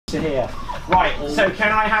to here. Right, so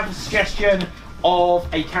can I have a suggestion of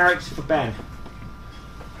a character for Ben?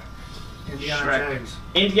 Indiana Jones.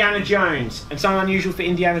 Indiana Jones. And something unusual for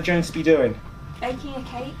Indiana Jones to be doing? Baking a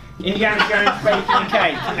cake. Indiana Jones baking a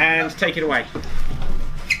cake. And take it away.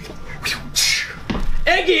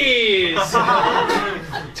 Eggies!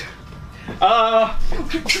 Flour!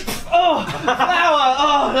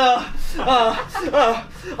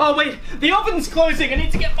 Oh wait, the oven's closing, I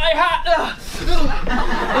need to get my hat!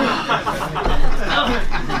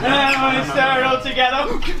 I stir it all together.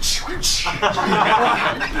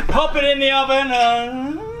 Pop it in the oven,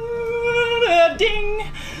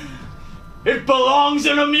 ding! It belongs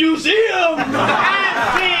in a museum! And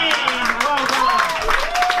scene! Well done!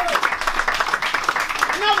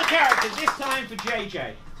 Another character, this time for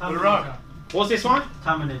JJ. The Rug. What's this one?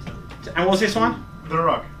 Terminator. And what's this one? The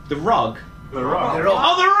Rug. The Rug? The Rug.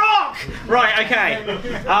 Oh, the Rock! Right, okay.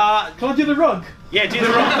 Can I do the Rug? Yeah, do the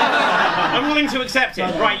Rock. I'm willing to accept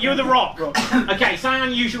it. Right, you're the Rock. Okay, something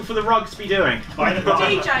unusual for the Rug to be doing.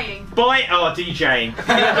 DJing. DJing.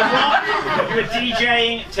 You're the Rock, you're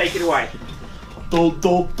DJing, take it away. Oh,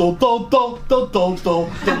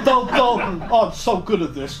 I'm so good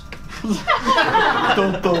at this.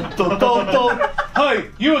 Hey,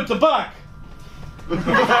 you at the back.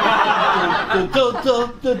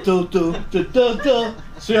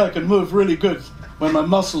 See, I can move really good when my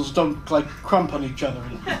muscles don't like crump on each other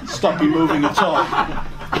and stop me moving at all.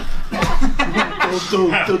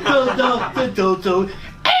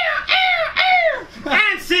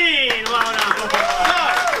 And scene! Well done.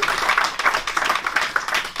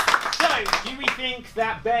 So, do we think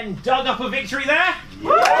that Ben dug up a victory there?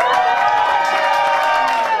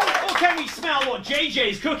 Or can we smell what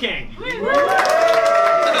JJ's cooking?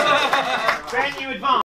 Ben, you advance.